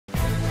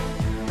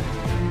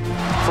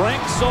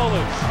Frank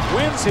Solich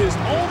wins his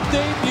home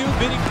debut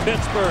beating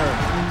Pittsburgh.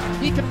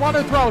 He can run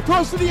or throw.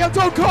 Throws to the end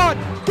zone. Caught.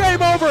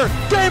 Game over.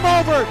 Game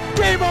over.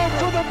 Game over.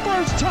 For the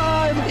first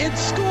time in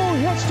school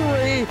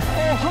history,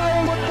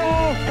 Ohio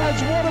football has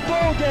won a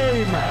ball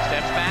game.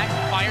 Steps back,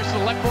 fires to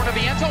the left corner of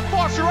the end zone.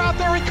 Foster out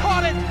there. He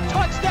caught it.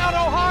 Touchdown,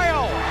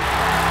 Ohio.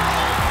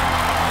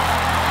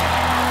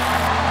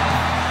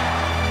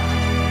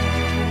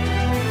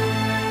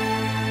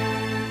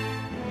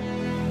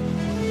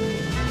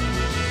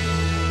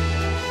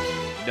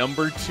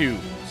 Number 2,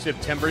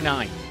 September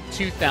 9th,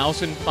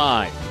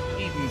 2005,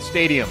 Peden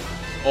Stadium,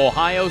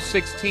 Ohio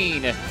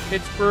 16,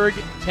 Pittsburgh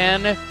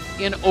 10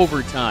 in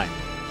overtime.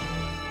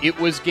 It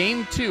was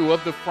Game 2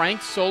 of the Frank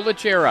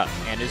Solich era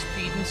and his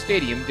Peden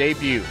Stadium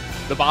debut.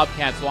 The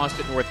Bobcats lost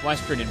at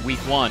Northwestern in Week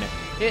 1.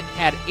 Pitt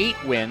had 8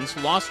 wins,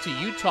 lost to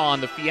Utah in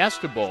the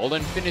Fiesta Bowl,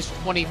 and finished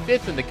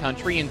 25th in the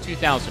country in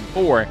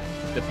 2004.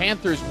 The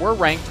Panthers were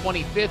ranked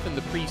 25th in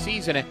the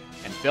preseason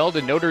and fell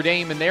to Notre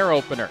Dame in their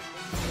opener.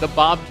 The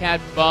Bobcat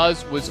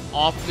buzz was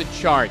off the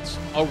charts.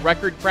 A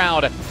record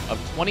crowd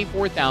of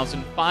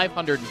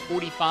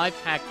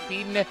 24,545 packed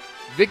Peden.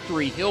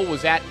 Victory Hill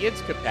was at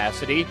its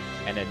capacity,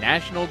 and a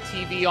national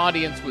TV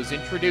audience was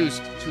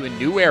introduced to a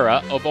new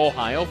era of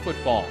Ohio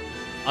football.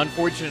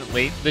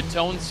 Unfortunately, the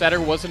tone setter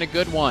wasn't a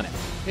good one.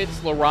 Pitt's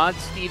LaRod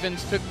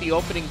Stevens took the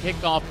opening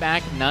kickoff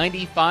back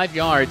 95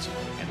 yards,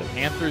 and the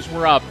Panthers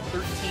were up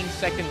 13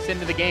 seconds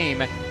into the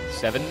game,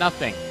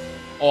 7-0.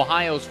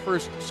 Ohio's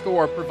first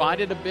score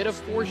provided a bit of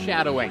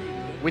foreshadowing.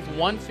 With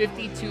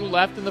 1:52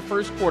 left in the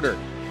first quarter,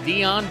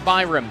 Dion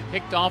Byram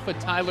picked off a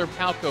Tyler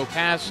Palko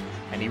pass,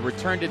 and he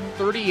returned it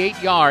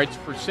 38 yards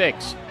for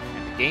 6,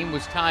 and the game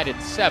was tied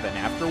at 7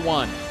 after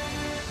 1.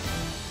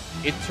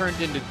 It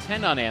turned into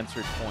 10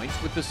 unanswered points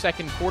with the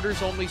second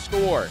quarter's only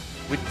score.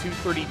 With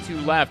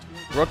 2:32 left,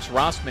 Brooks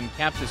Rossman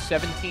capped a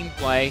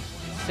 17-play,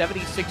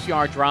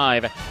 76-yard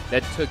drive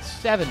that took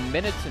 7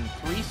 minutes and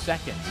 3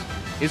 seconds.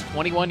 His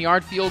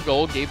 21-yard field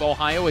goal gave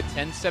Ohio a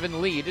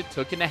 10-7 lead it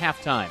took into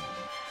halftime.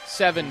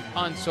 7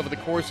 punts over the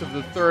course of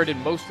the third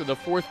and most of the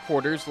fourth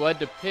quarters led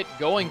to Pitt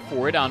going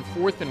for it on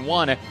 4th and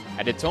 1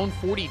 at its own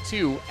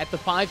 42 at the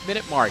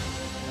 5-minute mark.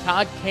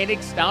 Todd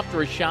Koenig stopped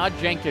Rashad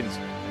Jenkins.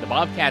 The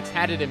Bobcats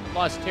had it in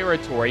plus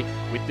territory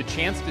with the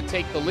chance to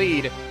take the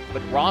lead,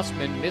 but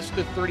Rossman missed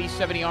a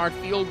 37-yard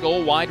field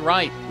goal wide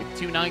right with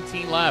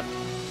 2:19 left.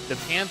 The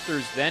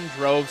Panthers then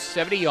drove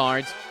 70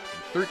 yards in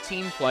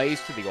 13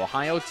 plays to the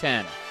Ohio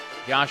 10.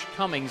 Josh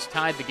Cummings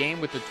tied the game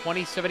with a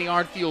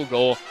 27-yard field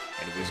goal,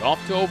 and it was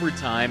off to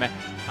overtime,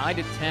 tied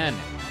at 10.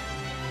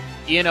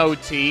 In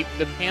OT,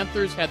 the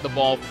Panthers had the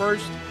ball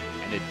first,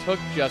 and it took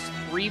just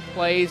 3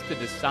 plays to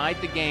decide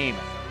the game.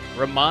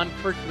 Ramon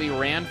Kirkley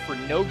ran for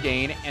no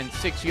gain and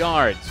 6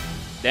 yards.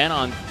 Then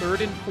on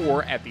 3rd and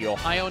 4 at the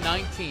Ohio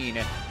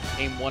 19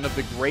 came one of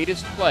the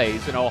greatest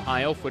plays in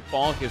Ohio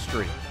football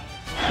history.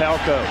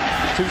 Palko,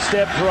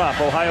 2-step drop.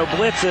 Ohio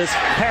blitzes.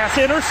 Pass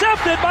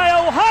intercepted by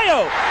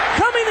Ohio.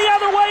 Coming the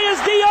other way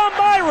is Dion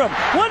Byram.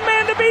 One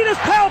man to beat is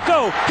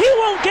Palko. He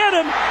won't get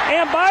him,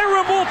 and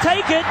Byram will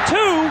take it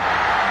to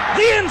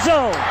the end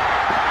zone.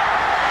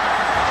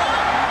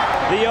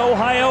 The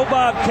Ohio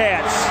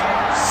Bobcats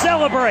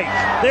celebrate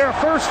their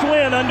first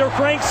win under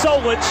Frank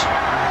Solich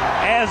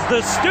as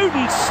the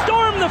students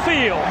storm the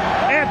field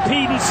at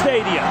Peden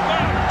Stadium.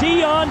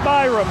 Dion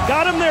Byram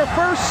got them their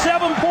first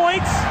 7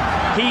 points.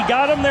 He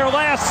got them their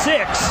last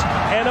 6,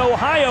 and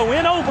Ohio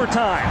in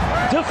overtime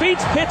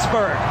defeats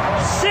Pittsburgh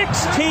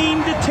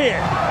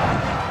 16-10.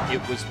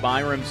 It was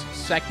Byram's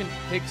second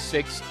pick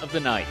 6 of the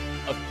night,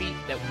 a feat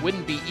that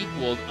wouldn't be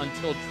equaled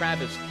until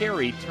Travis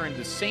Carey turned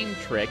the same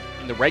trick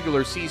in the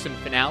regular season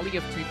finale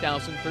of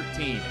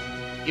 2013.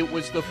 It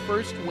was the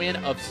first win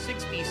of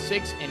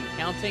 66 and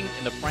counting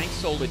in the Frank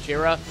Solich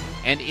era,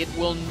 and it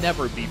will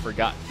never be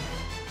forgotten.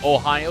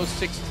 Ohio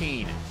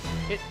 16,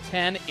 Pitt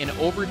 10 in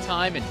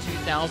overtime in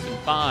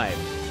 2005.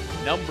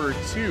 Number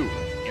 2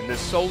 in the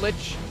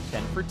Solich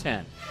 10 for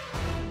 10.